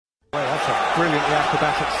Brilliantly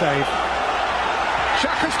acrobatic save.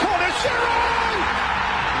 Xhaka's corner, Giroud!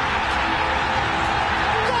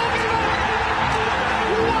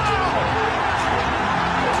 Wow!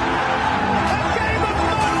 A game of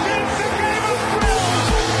margins, a game of thrills.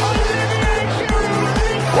 Olivier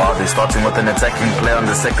Giroud! Wow, they're starting with an attacking play on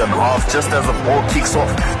the second half. Just as the ball kicks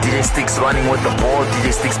off, DJ Sticks running with the ball.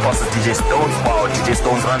 DJ Sticks passes DJ Stones. Wow, DJ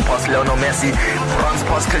Stones run past Lionel Messi. Runs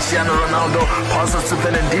past Cristiano Ronaldo. Passes to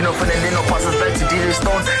Fernandinho. Fernandinho passes back to DJ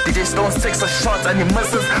Stones. DJ Stones takes a shot and he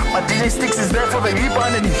misses. But DJ Sticks is there for the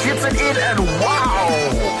rebound and he hits it in. And wow!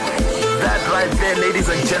 That right there, ladies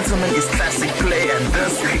and gentlemen, is classic play. And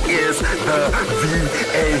this is the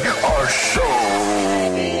VAR show.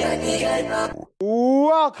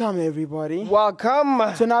 Welcome everybody. Welcome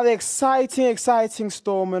to another exciting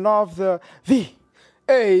storming of the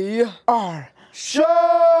VAR show.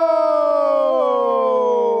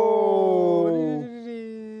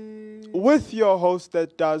 With your host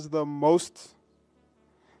that does the most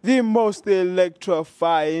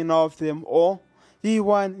electrifying of them all, the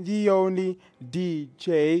one, the only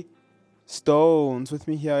DJ Stones. With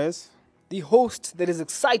me here is the host that is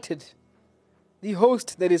excited, the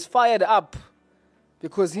host that is fired up,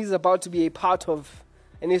 because he's about to be a part of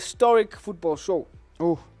an historic football show.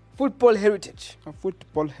 Oh, football heritage. A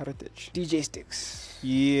football heritage. DJ Sticks.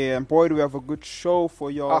 Yeah, and boy, do we have a good show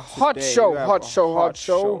for y'all. A hot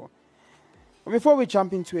show. But before we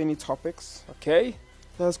jump into any topics, okay,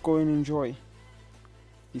 let's go and enjoy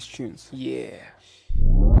these tunes. Yeah.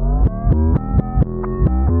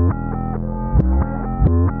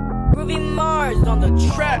 Groovy Mars on the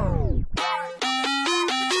track.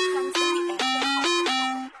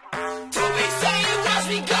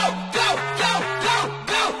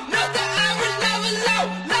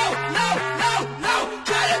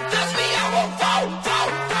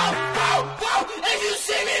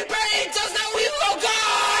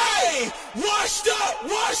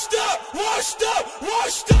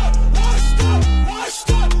 Washed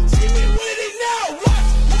up, see me with it now.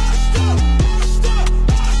 Washed up.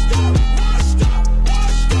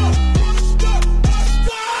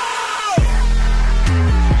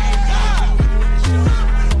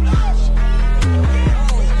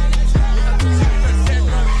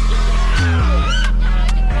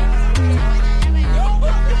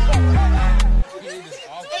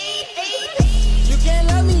 You can't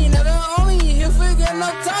love me, never own me. He'll forget no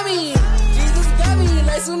Tommy.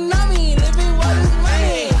 Tsunami, living what is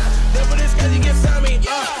money. Devil this cause he gets on me.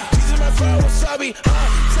 Jesus my friend wasabi.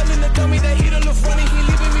 Telling the dummy that he don't look funny. He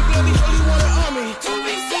leaving me bloody, only want an army. To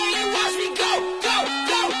be saying, watch me go.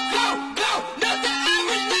 Nothing I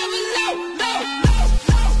will never low.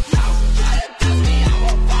 Try to touch me, I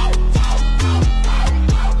will fall.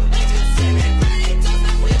 If you see me playing, just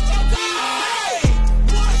like we forgot.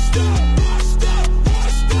 Washed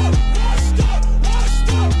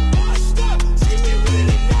up. See me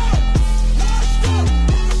with it now.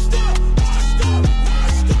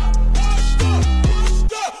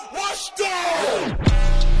 Washed up.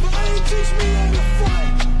 Fire teach me how to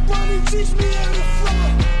fight. Fire teach me how to fly.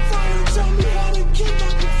 Fire tell me how to keep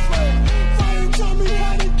up the fight. Fire tell me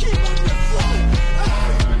how to keep up the fight.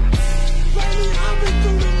 Lately I've been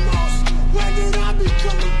through the most. When did I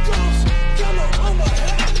become a ghost? Color on my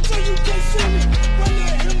head so you can't see me. When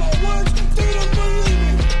they hear my words, they don't believe me.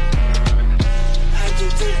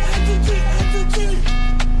 Entity.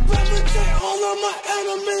 Represent all of my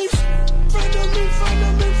enemies. Friend of me.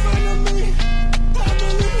 Family,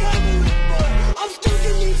 boy. I'm still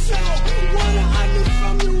giving sound. What I need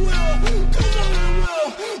from you will. Cause I'm real.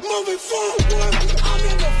 Moving forward, I'll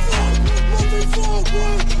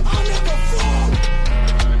never fall.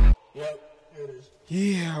 Yep, here it is.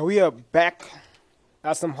 Yeah, we are back.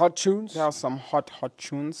 That's some hot tunes. There are some hot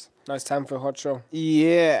tunes. Now it's time for a hot show.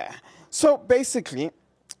 Yeah. So basically,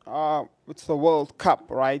 it's the World Cup,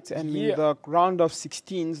 right? And the round of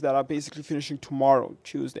 16s that are basically finishing tomorrow,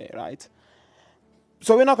 Tuesday, right?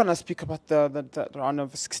 So we're not going to speak about the round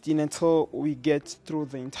of 16 until we get through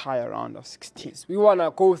the entire round of 16. We want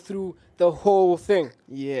to go through the whole thing.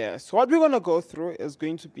 Yeah. So what we're going to go through is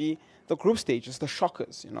going to be the group stages, the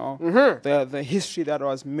shockers, you know, the history that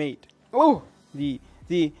was made. Oh, the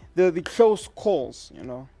close calls, you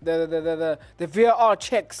know, the VAR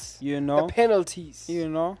checks, you know, the penalties, you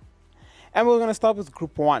know, and we're gonna start with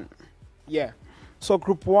Group 1. Yeah. So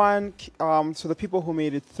Group 1, so the people who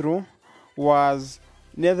made it through was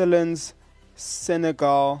Netherlands,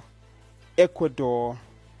 Senegal, Ecuador,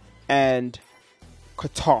 and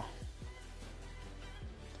Qatar.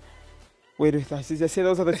 Wait, I say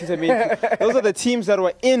those are the teams that made. Those are the teams that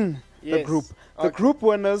were in The group. The Okay. group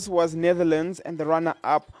winners was Netherlands, and the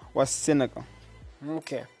runner-up was Senegal.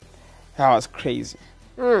 Okay. That was crazy.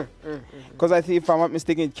 Because I think, if I'm not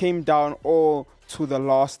mistaken, it came down all to the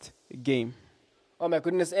last game. Oh my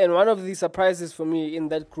goodness! And one of the surprises for me in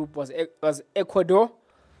that group was Ecuador.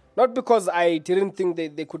 Not because I didn't think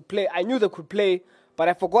they could play. I knew they could play, but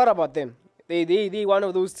I forgot about them. They one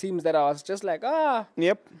of those teams that I was just like,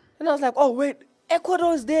 Yep. and I was like, oh wait,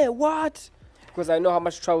 Ecuador is there. What? Because I know how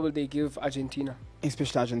much trouble they give Argentina.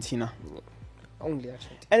 Especially Argentina. Only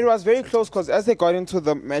Argentina. And it was very close because as they got into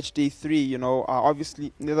the match day 3,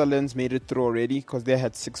 obviously Netherlands made it through already because they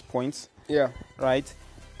had 6 points, Yeah. right?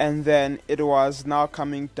 And then it was now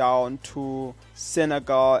coming down to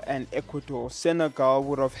Senegal and Ecuador. Senegal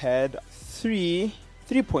would have had three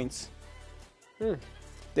points.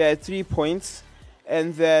 They had 3 points.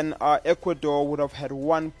 And then Ecuador would have had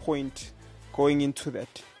 1 point going into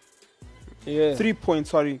that. Yeah. 3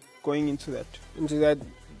 points, going into that. Into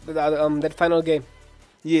that final game.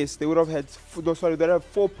 Yes, they would have had, they had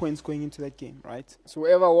 4 points going into that game, right? So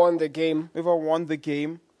whoever won the game. Whoever won the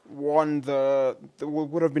game would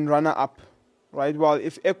have been runner-up, right? Well,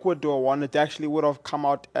 if Ecuador won, it actually would have come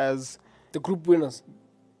out as The group winners.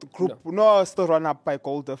 the group. No, still run-up by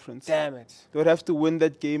goal difference. Damn it. They would have to win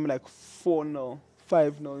that game like 4-0,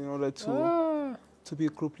 5-0 in order to be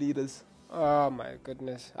group leaders. Oh my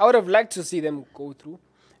goodness. I would have liked to see them go through.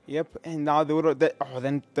 Yep, and now they would have.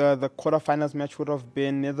 Then the quarterfinals match would have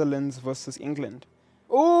been Netherlands versus England.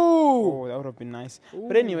 Ooh. Oh, that would have been nice.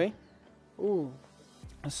 But anyway, Ooh.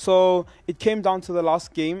 so it came down to the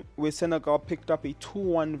last game where Senegal picked up a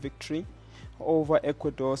 2-1 victory over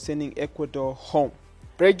Ecuador, sending Ecuador home.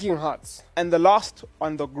 Breaking hearts. And the last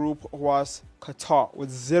on the group was Qatar with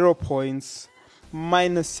 0 points,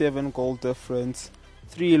 -7 goal difference,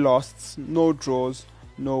 3 losses, no draws,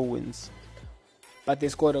 no wins. But they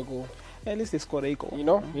scored a goal. At least they scored a goal. You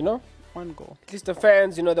know? 1 goal. At least the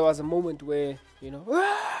fans, there was a moment where, you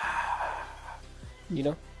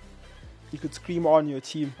You could scream on your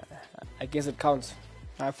team. I guess it counts.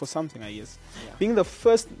 For something, I guess. Yeah. Being the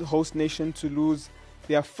first host nation to lose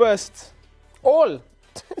their first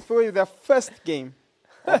game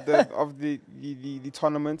of the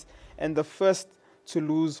tournament, and the first to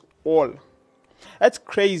lose all. That's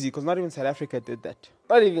crazy because not even South Africa did that.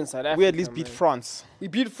 Not even South Africa. We at least beat France. We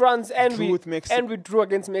beat France and Drew with Mexico. and we drew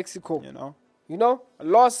against Mexico. You know? A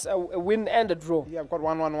loss, a win, and a draw. Yeah, I've got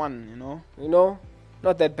 1-1-1,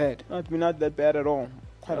 Not that bad. Not that bad at all.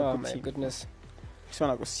 Quite a Oh good my team. goodness. Just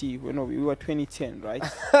wanna go see. We were 2010, right?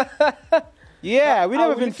 Yeah, we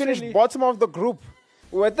never even finished literally- bottom of the group.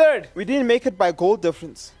 We were third. We didn't make it by goal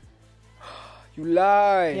difference. You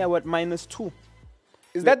lie. Yeah, what, -2.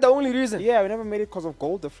 Is that the only reason? Yeah, we never made it because of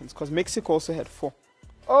goal difference. Because Mexico also had 4.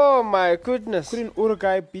 Oh my goodness. Couldn't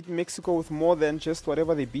Uruguay beat Mexico with more than just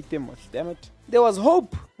whatever they beat them with? Damn it. There was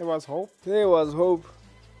hope. There was hope. There was hope.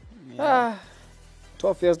 Yeah.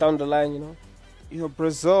 12 years down the line,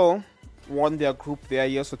 Brazil won their group their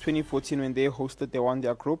year. So 2014 when they hosted, they won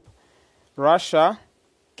their group. Russia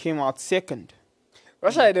came out second.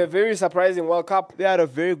 Russia had a very surprising World Cup. They had a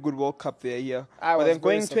very good World Cup their year. I But was then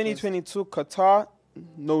going very surprised. 2022, Qatar,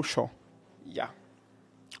 no show. Yeah.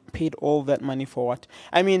 Paid all that money for what?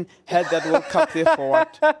 I mean, had that World Cup there for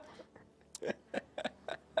what?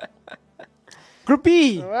 Group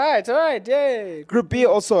B. All right, yay. Group B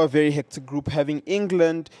also a very hectic group, having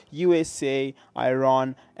England, USA,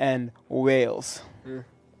 Iran, and Wales.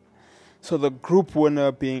 So the group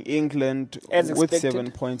winner being England As with expected.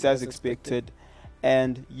 7 points, as expected,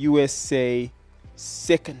 and USA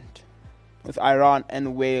second, with Iran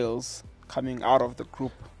and Wales coming out of the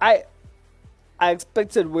group. I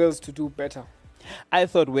expected Wales to do better. I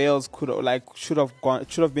thought Wales should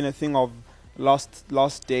have been a thing of last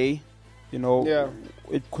day. Yeah.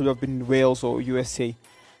 It could have been Wales or USA.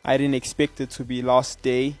 I didn't expect it to be last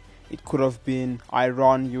day. It could have been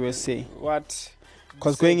Iran, USA. What?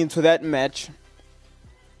 Because going into that match,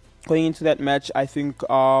 I think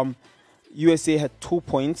USA had 2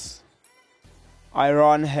 points.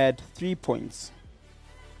 Iran had 3 points.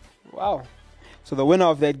 Wow. So the winner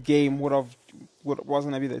of that game was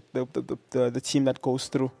gonna be the team that goes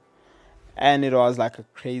through. And it was like a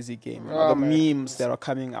crazy game. Oh, the man. memes that are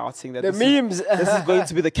coming out saying that The this memes. is going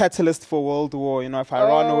to be the catalyst for World War. If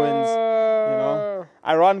Iran wins,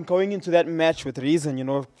 Iran going into that match with reason.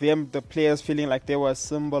 The players feeling like they were a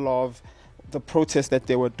symbol of the protest that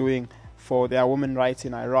they were doing for their women's rights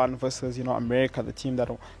in Iran versus America, the team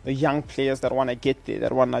the young players that want to get there,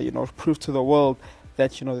 that want to prove to the world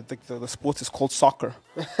that the sport is called soccer.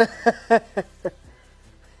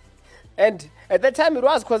 And at that time it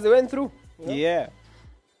was because they went through. Yeah.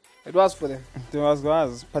 It was for them. It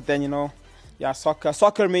was. But then,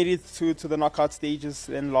 soccer made it to the knockout stages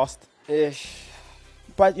and lost. Ish.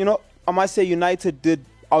 But, I must say United did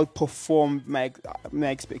outperform my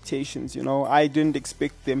expectations. I didn't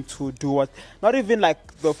expect them to do what, not even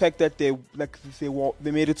like the fact that they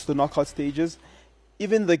made it to the knockout stages.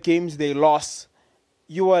 Even the games they lost,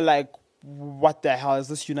 you were like, what the hell is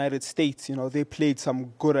this United States? They played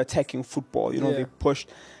some good attacking football. They pushed.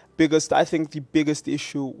 I think the biggest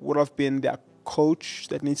issue would have been their coach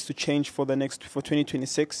that needs to change for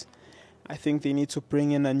 2026. I think they need to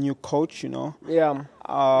bring in a new coach. Yeah.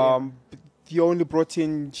 He only brought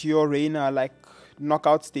in Gio Reyna like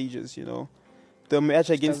knockout stages. The match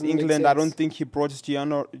against England, I don't think he brought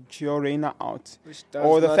Gio Reyna out.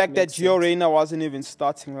 Or the fact that Gio Reyna wasn't even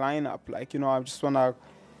starting lineup. I just want to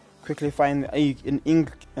quickly find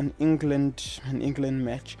an England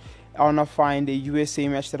match. I want to find a USA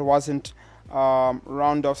match that wasn't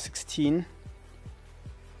round of 16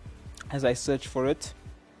 as I search for it.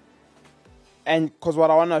 And because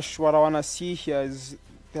what I want to see here is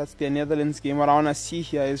that's the Netherlands game. What I want to see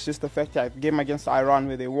here is just the fact that the game against Iran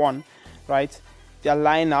where they won, right? Their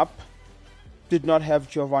lineup did not have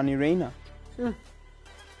Giovanni Reyna. Which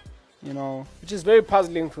is very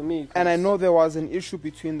puzzling for me. And I know there was an issue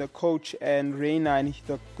between the coach and Reyna, and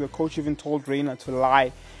the coach even told Reyna to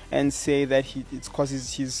lie and say that it's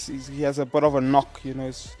because he has a bit of a knock,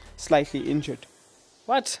 he's slightly injured.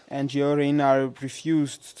 What? And Gio Reyna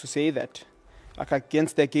refused to say that. Like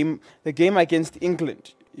against the game against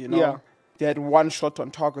England, they had one shot on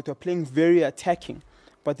target. They're playing very attacking,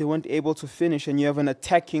 but they weren't able to finish. And you have an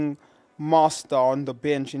attacking master on the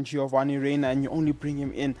bench in Giovanni Reyna, and you only bring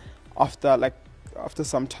him in after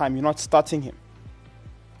some time. You're not starting him.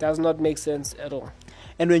 Does not make sense at all.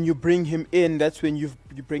 And when you bring him in, that's when you're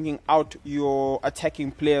bringing out your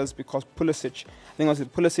attacking players, because Pulisic, I think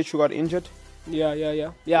Pulisic who got injured.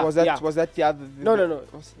 Yeah. Was that the other? No.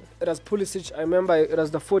 It was Pulisic. I remember it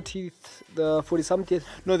was the 40-something.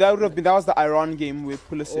 No, that was the Iran game with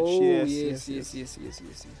Pulisic. Oh,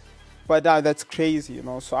 yes. But that's crazy,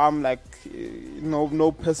 So I'm like,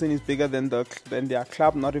 no person is bigger than their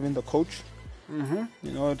club, not even the coach.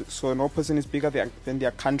 Mm-hmm. So no person is bigger than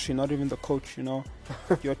their country, not even the coach.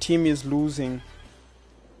 Your team is losing.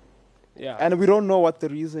 Yeah. And we don't know what the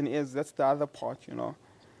reason is. That's the other part,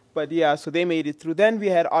 But yeah, so they made it through. Then we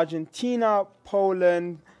had Argentina,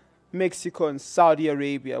 Poland, Mexico, and Saudi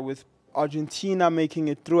Arabia, with Argentina making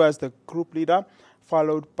it through as the group leader,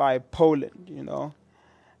 followed by Poland,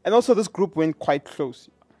 And also this group went quite close.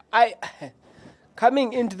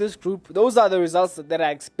 Coming into this group, those are the results that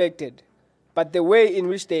I expected. But the way in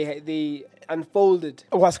which they unfolded,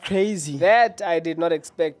 it was crazy. That I did not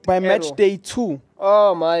expect. By match day 2.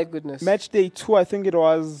 Oh my goodness. Match day 2, I think it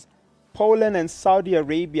was Poland and Saudi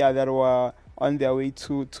Arabia that were on their way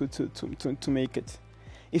to make it.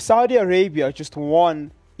 If Saudi Arabia just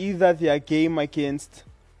won either their game against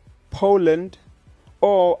Poland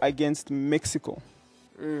or against Mexico,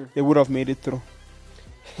 they would have made it through.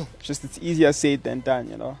 Just it's easier said than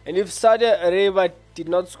done, And if Saudi Arabia did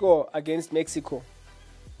not score against Mexico,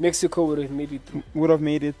 Mexico would have made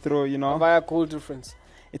it through. Via goal difference.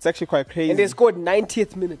 It's actually quite crazy. And they scored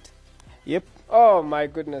 90th minute. Yep. Oh my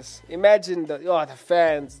goodness! Imagine the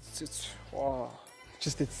fans. It's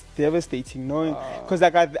devastating, knowing because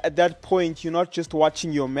at that point you're not just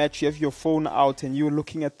watching your match; you have your phone out and you're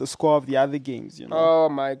looking at the score of the other games. Oh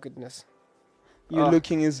my goodness! You're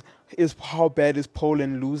looking is how bad is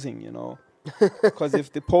Poland losing? Because if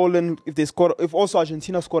also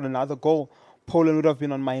Argentina scored another goal, Poland would have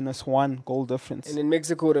been on -1 goal difference, and then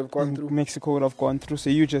Mexico would have gone through. Mexico would have gone through. So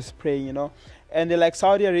you just pray, And they're like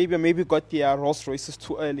Saudi Arabia maybe got their Rolls Royces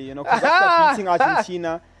too early, Because after beating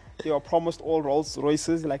Argentina, they were promised all Rolls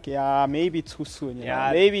Royces. Like, maybe too soon.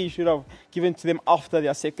 Maybe you should have given to them after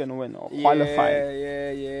their second win or qualifying.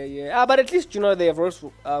 Yeah. But at least they have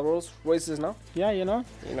Rolls Royces now. Yeah,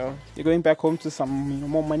 They're going back home to some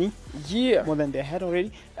more money. Yeah, more than they had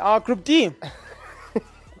already. Group D.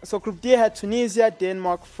 So Group D had Tunisia,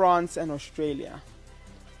 Denmark, France, and Australia.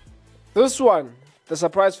 This one, the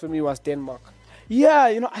surprise for me was Denmark.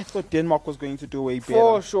 Yeah, I thought Denmark was going to do way better.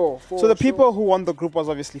 For sure. So the people who won the group was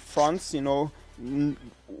obviously France,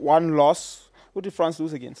 one loss. Who did France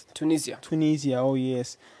lose against? Tunisia, oh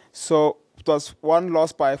yes. So it was one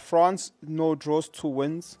loss by France, no draws, 2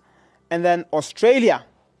 wins. And then Australia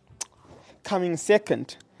coming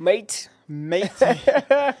second. Mate.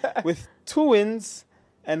 With 2 wins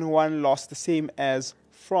and 1 loss, the same as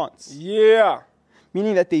France. Yeah.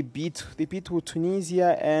 Meaning that they beat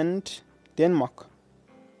Tunisia and Denmark.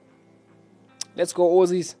 Let's go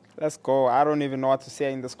Aussies. Let's go. I don't even know what to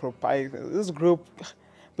say in this group. This group,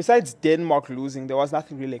 besides Denmark losing, there was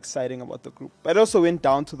nothing really exciting about the group. But it also went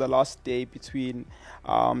down to the last day between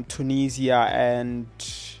Tunisia and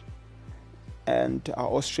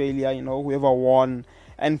Australia. You know, whoever won.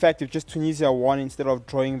 And in fact, if just Tunisia won instead of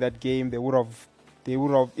drawing that game, they would have.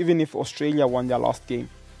 Even if Australia won their last game,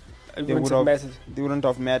 they wouldn't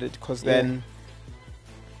have mattered because then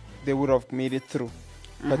they would have made it through.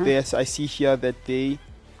 But yes, I see here that they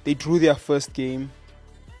drew their first game,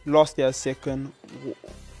 lost their second,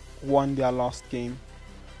 won their last game.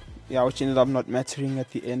 Yeah, which ended up not mattering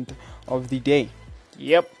at the end of the day.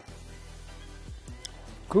 Yep.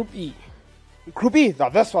 Group E. Group E, now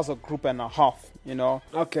this was a group and a half, you know.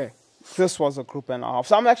 Okay. This was a group and a half.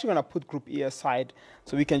 So I'm actually going to put Group E aside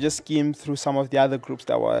so we can just skim through some of the other groups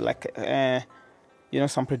that were like,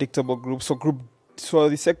 some predictable groups. So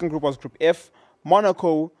the second group was Group F,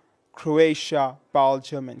 Monaco, Croatia,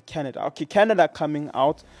 Belgium, and Canada. Okay, Canada coming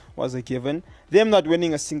out was a given. Them not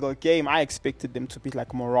winning a single game, I expected them to beat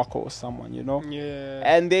like Morocco or someone, you know. Yeah.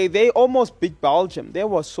 And they almost beat Belgium. They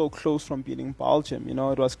were so close from beating Belgium, you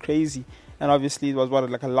know. It was crazy. And obviously it was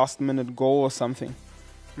like a last-minute goal or something.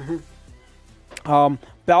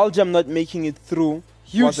 Belgium not making it through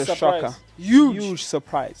was a shocker. Huge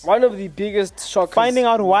surprise. One of the biggest shockers. Finding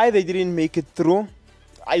out why they didn't make it through,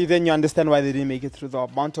 then you understand why they didn't make it through. The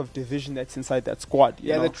amount of division that's inside that squad.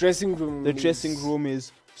 You know? The dressing room. The dressing room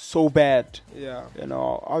is so bad. Yeah. You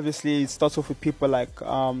know, obviously it starts off with people like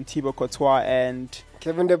Thibaut Courtois and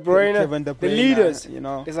Kevin De Bruyne. The leaders. You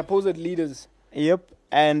know. The supposed leaders. Yep.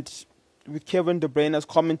 And with Kevin De Bruyne's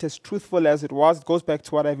comment, as truthful as it was, it goes back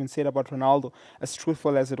to what I even said about Ronaldo. As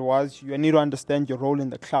truthful as it was, you need to understand your role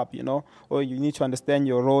in the club, you know, or you need to understand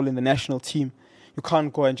your role in the national team. You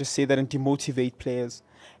can't go and just say that and demotivate players.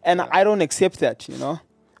 And I don't accept that, you know.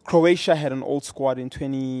 Croatia had an old squad in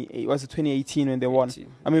 2018 when they won?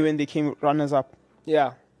 When they came runners up.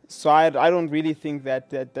 Yeah. So I don't really think that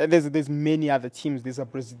there's many other teams. There's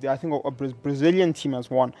I think a Brazilian team has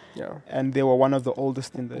won. Yeah. And they were one of the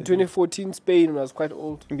oldest in the... 2014 Spain was quite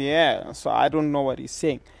old. Yeah, so I don't know what he's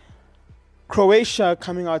saying. Croatia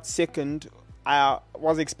coming out second, I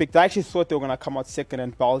actually thought they were going to come out second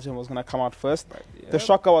and Belgium was going to come out first. Right, yeah. The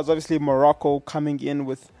shocker was obviously Morocco coming in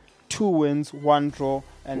with 2 wins, 1 draw,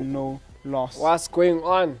 and no loss. What's going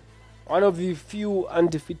on? One of the few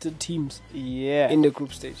undefeated teams in the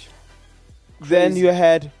group stage. Then you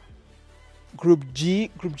had Group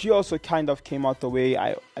G. Group G also kind of came out the way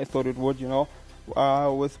I thought it would, you know,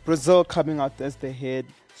 with Brazil coming out as the head,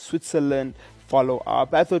 Switzerland follow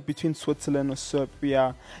up. I thought between Switzerland or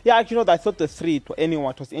Serbia. Yeah, you know, I thought the three,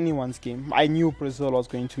 it was anyone's game. I knew Brazil was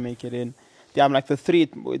going to make it in. Yeah, I'm like the three,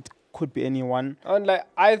 it could be anyone. And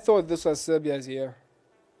I thought this was Serbia's year.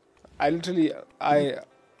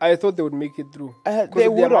 I thought they would make it through. Because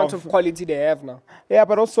of the amount of quality they have now. Yeah,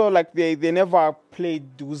 but also they never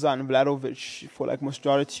played Dusan Vlahovic for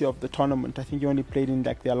majority of the tournament. I think he only played in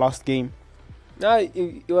their last game. No,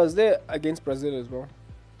 he was there against Brazil as well.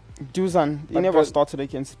 Dusan, he never started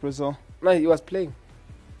against Brazil. No, he was playing.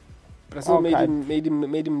 Brazil made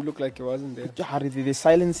him look like he wasn't there. Yeah, did they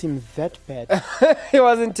silence him that bad? He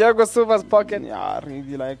was in Thiago Silva's pocket. Yeah,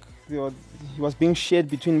 really, he was being shared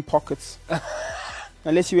between pockets.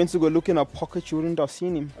 Unless you went to go look in a pocket, you wouldn't have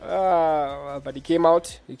seen him. But he came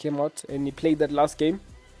out and he played that last game.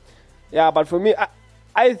 Yeah, but for me,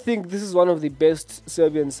 I think this is one of the best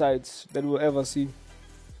Serbian sides that we'll ever see.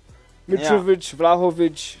 Mitrovic,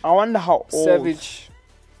 Vlahovic. I wonder how old. Savic.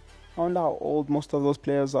 I wonder how old most of those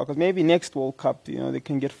players are. Because maybe next World Cup, they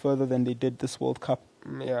can get further than they did this World Cup.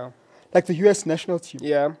 Yeah. Like the US national team.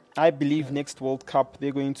 Yeah. I believe next World Cup,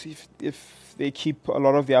 they're going to, if they keep a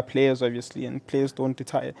lot of their players, obviously, and players don't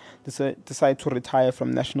decide to retire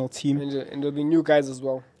from national team. And there'll be new guys as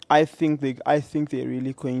well. I think they're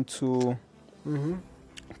really going to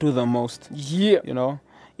do the most. Yeah.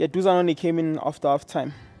 Yeah, Dusan only came in after half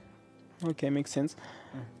time. Okay, makes sense.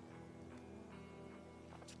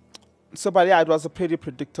 So, but yeah, it was a pretty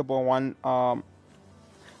predictable one.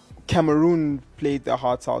 Cameroon played their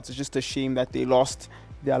hearts out. It's just a shame that they lost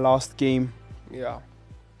their last game. Yeah.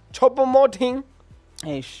 Choupo-Moting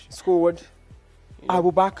scored.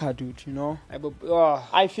 Abubakar, dude,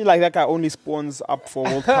 I feel like that guy only spawns up for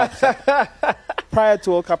World Cup. Prior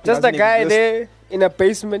to World Cup, just a guy there in a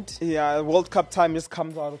basement. Yeah, World Cup time just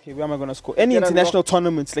comes out. Okay, where am I going to score? Any international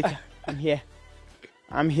tournaments, I'm here.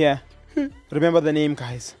 I'm here. Remember the name,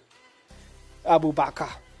 guys. Abubakar.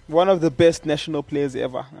 One of the best national players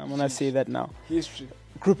ever. I'm going to say that now. History.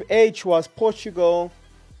 Group H was Portugal,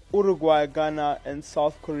 Uruguay, Ghana, and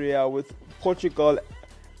South Korea, with Portugal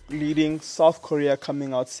leading, South Korea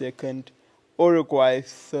coming out second, Uruguay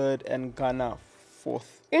third, and Ghana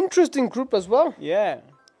fourth. Interesting group as well. Yeah.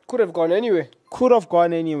 Could have gone anyway. Could have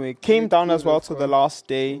gone anyway. Came down as well to the last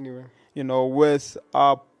day, Anyway. with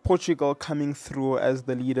Portugal coming through as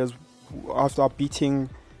the leaders after beating.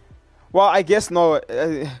 Well, I guess no.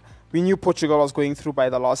 We knew Portugal was going through by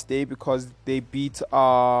the last day because they beat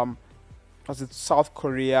was it South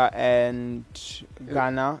Korea and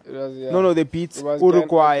Ghana? It was, yeah. No, they beat It was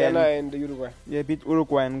Uruguay Ghana and and Uruguay. they beat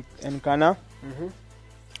Uruguay and Ghana.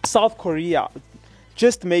 South Korea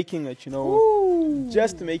just making it,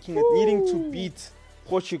 just making it, needing to beat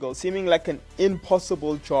Portugal, seeming like an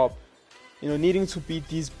impossible job. Needing to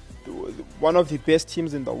beat one of the best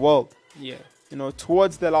teams in the world. Yeah.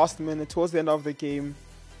 Towards the last minute, towards the end of the game,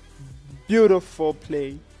 beautiful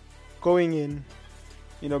play, going in,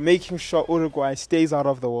 making sure Uruguay stays out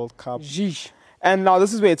of the World Cup. Jeez. And now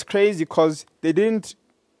this is where it's crazy because they didn't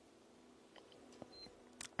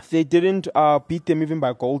beat them even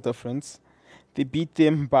by goal difference. They beat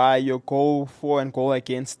them by your goal for and goal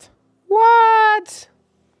against. What?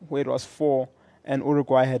 Where it was 4 and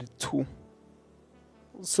Uruguay had 2.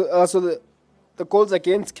 So the goals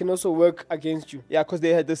against can also work against you. Yeah, because they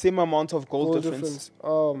had the same amount of goal difference.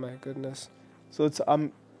 Oh my goodness. So it's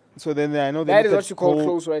so then I know they That look is at what you call goal,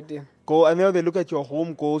 close right there. goal. I know they look at your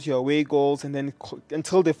home goals, your away goals, and then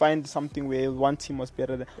until they find something where one team was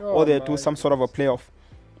better than, or they do some sort of a playoff.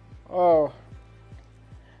 Oh.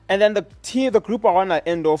 And then the group I want to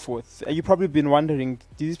end off with, you've probably been wondering,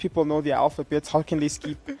 do these people know their alphabets? How can they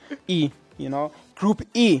skip E? Group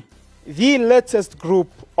E, the latest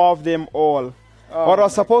group of them all. What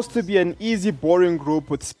was supposed to be an easy, boring group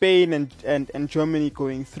with Spain and Germany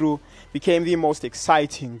going through became the most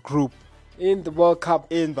exciting group In the World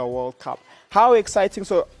Cup. How exciting.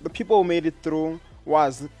 So the people who made it through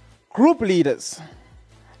was group leaders,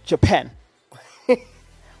 Japan.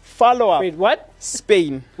 Follow up, Wait, what?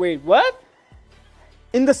 Spain. Wait, what?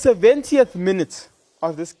 In the 70th minute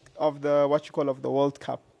of the World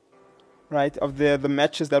Cup, right? Of the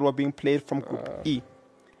matches that were being played from Group E.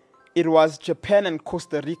 It was Japan and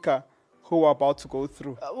Costa Rica who were about to go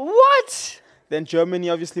through. What? Then Germany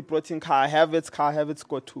obviously brought in Kai Havertz. Kai Havertz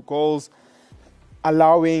scored 2 goals,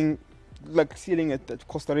 sealing it that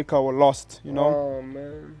Costa Rica were lost, Oh,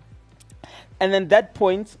 man. And then that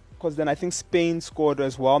point, because then I think Spain scored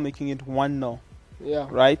as well, making it 1-0. Yeah.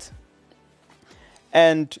 Right?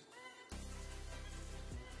 And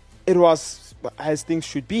it was, as things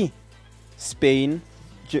should be, Spain,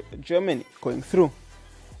 Germany going through.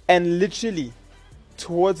 And literally,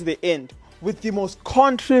 towards the end, with the most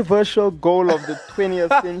controversial goal of the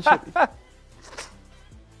 20th century,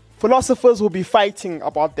 philosophers will be fighting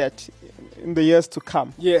about that in the years to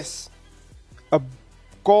come. Yes. A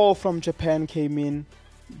goal from Japan came in,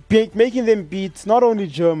 making them beat not only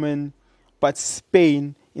Germany, but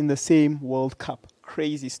Spain in the same World Cup.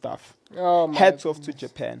 Crazy stuff. Oh, my Hats off to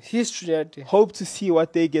Japan. History right there. Hope to see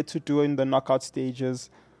what they get to do in the knockout stages.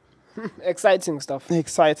 Exciting stuff.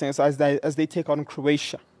 Exciting as they take on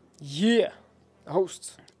Croatia. Yeah.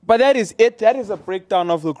 Hosts. But that is it. That is a breakdown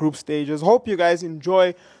of the group stages. Hope you guys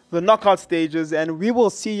enjoy the knockout stages, and we will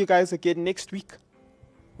see you guys again next week.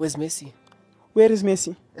 Where's Messi? Where is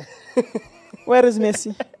Messi? Where is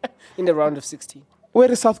Messi? In the round of 16. Where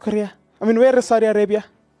is South Korea? Where is Saudi Arabia?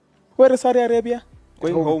 Where is Saudi Arabia?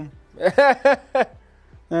 Going home. To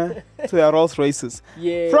their Rolls Royces.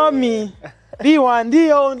 Yeah. From me, the one,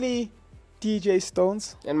 the only, DJ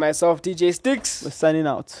Stones. And myself, DJ Sticks. We're signing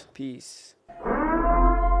out. Peace.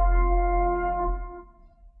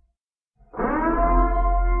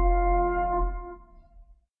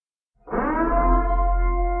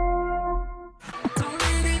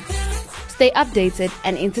 Stay updated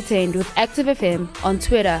and entertained with Active FM on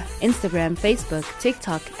Twitter, Instagram, Facebook,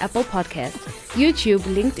 TikTok, Apple Podcasts, YouTube,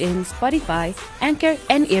 LinkedIn, Spotify, Anchor,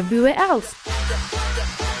 and everywhere else.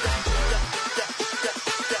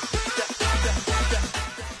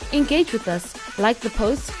 Engage with us. Like the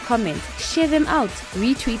posts, comment, share them out,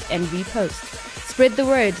 retweet and repost. Spread the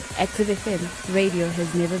word. Active FM. Radio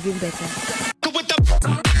has never been better.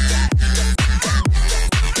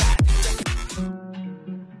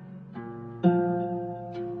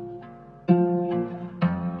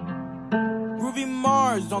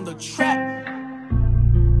 On the track.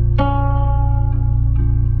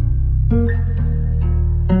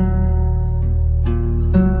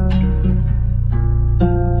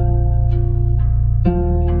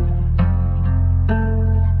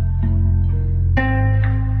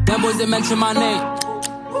 Them boys, they mention my name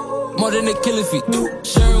more than they killing feet.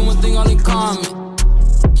 Sharing one thing all in common.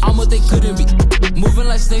 I'm what they couldn't be. Moving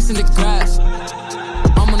like snakes in the grass.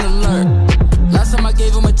 I'm on the Last time I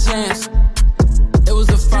gave him a chance, it was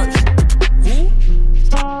the first. Who?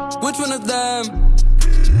 Which one of them?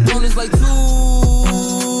 Bonus like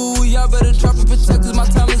 2. Y'all better drop and protect, cause my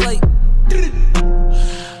time is like.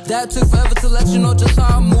 That took forever to let you know just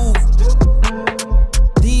how I move.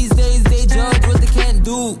 These days they judge what they can't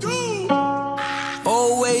do.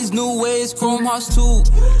 Always new ways, Chrome Hearts too.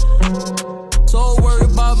 So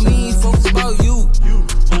worried about me, focus about you.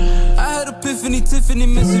 I had Epiphany, Tiffany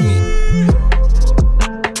missing me.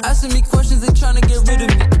 Asking me questions, they tryna get rid of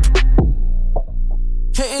me.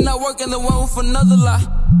 Hating not working, the one with another lie.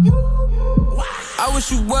 I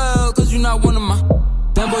wish you well, cause you're not one of my.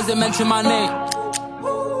 Them boys that mention my name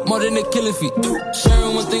more than they killing feet.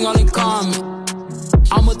 Sharing one thing all in common,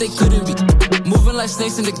 I'm what they couldn't be. Moving like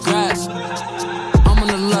snakes in the grass, I'm on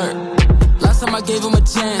alert. Last time I gave him a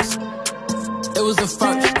chance, it was the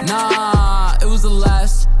first. Nah, it was the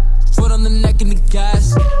last. Foot on the neck and the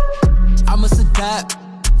gas, I must adapt.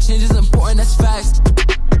 Change is important, that's fast.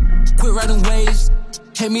 Quit riding waves.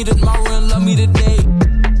 Hate me tomorrow and love me today.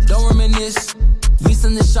 Don't reminisce. We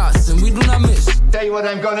send the shots and we do not miss. Tell you what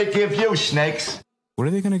I'm gonna give you, snakes. What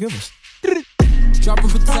are they gonna give us? Drop and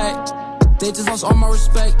protect. They just lost all my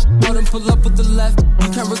respect. All them pull up with the left. You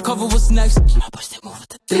can't recover what's next. My boys, they move with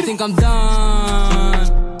the They think I'm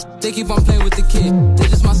done. They keep on playing with the kid. They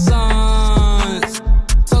just my sons.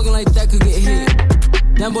 Talking like that could get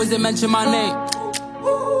hit. Them boys, they mention my name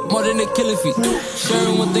more than they killing feet.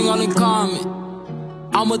 Sharing one thing all in common,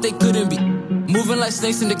 I'm what they couldn't be. Moving like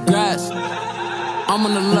snakes in the grass, I'm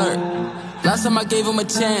on alert. Last time I gave him a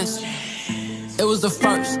chance, it was the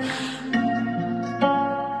first.